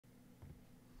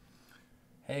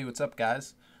Hey, what's up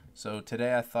guys? So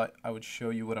today I thought I would show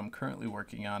you what I'm currently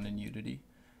working on in Unity,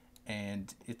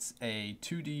 and it's a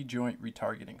 2D joint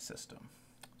retargeting system.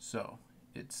 So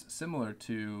it's similar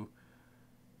to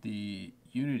the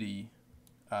Unity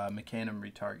Mecanim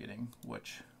retargeting,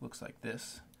 which looks like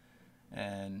this.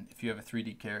 And if you have a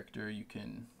 3D character, you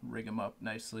can rig them up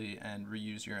nicely and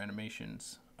reuse your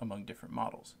animations among different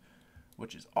models,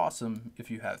 which is awesome if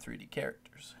you have 3D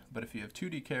characters. But if you have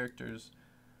 2D characters,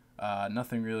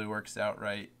 nothing really works out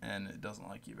right, and it doesn't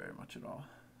like you very much at all.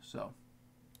 So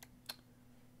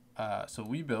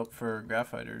we built for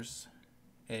Graphiters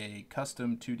a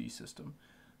custom 2D system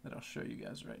that I'll show you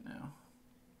guys right now.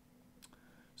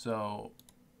 So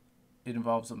it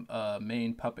involves a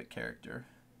main puppet character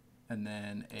and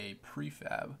then a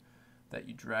prefab that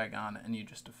you drag on, and you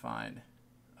just define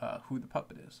who the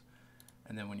puppet is.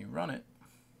 And then when you run it,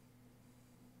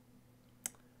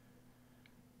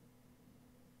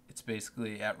 it's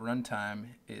basically at runtime,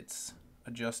 it's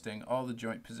adjusting all the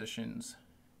joint positions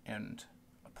and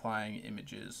applying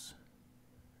images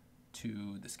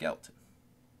to the skeleton.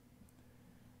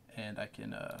 And I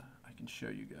can show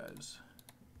you guys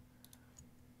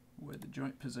where the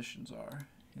joint positions are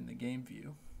in the game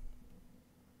view.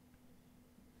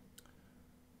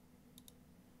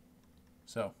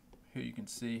 So here you can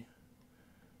see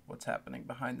what's happening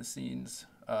behind the scenes.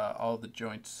 All the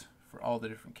joints for all the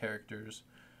different characters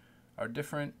are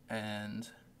different, and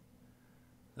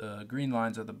the green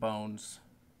lines are the bones,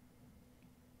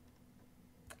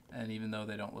 and even though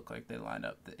they don't look like they line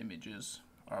up, the images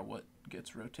are what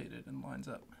gets rotated and lines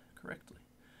up correctly.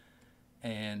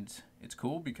 And it's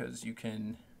cool because you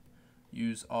can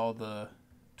use all the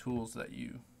tools that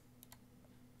you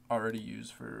already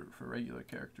use for regular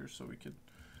characters. So we could,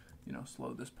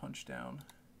 slow this punch down,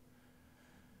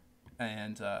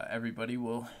 and everybody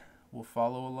will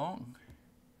follow along.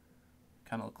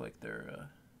 Kind of look like they're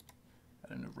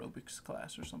at an aerobics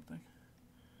class or something.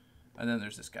 And then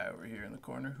there's this guy over here in the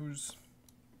corner whose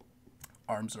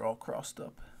arms are all crossed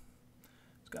up.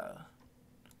 He's got a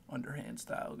underhand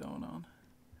style going on.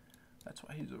 That's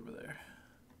why he's over there.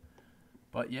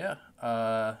 But yeah,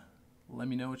 let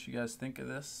me know what you guys think of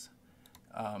this.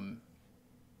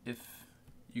 If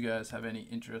you guys have any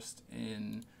interest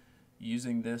in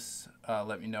using this,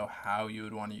 let me know how you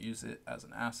would want to use it as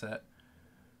an asset.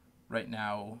 Right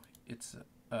now, it's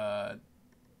a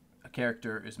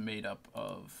character is made up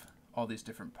of all these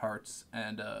different parts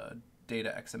and a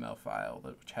data XML file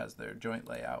which has their joint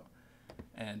layout.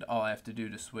 And all I have to do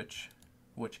to switch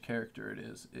which character it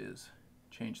is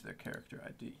change their character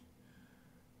ID.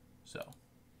 So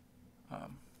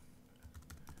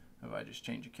if I just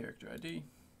change a character ID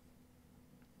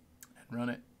and run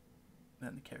it,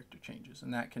 then the character changes,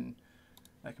 and that can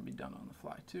be done on the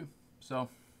fly too. So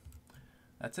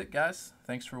that's it, guys.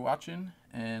 Thanks for watching,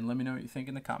 and let me know what you think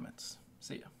in the comments.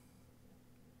 See ya.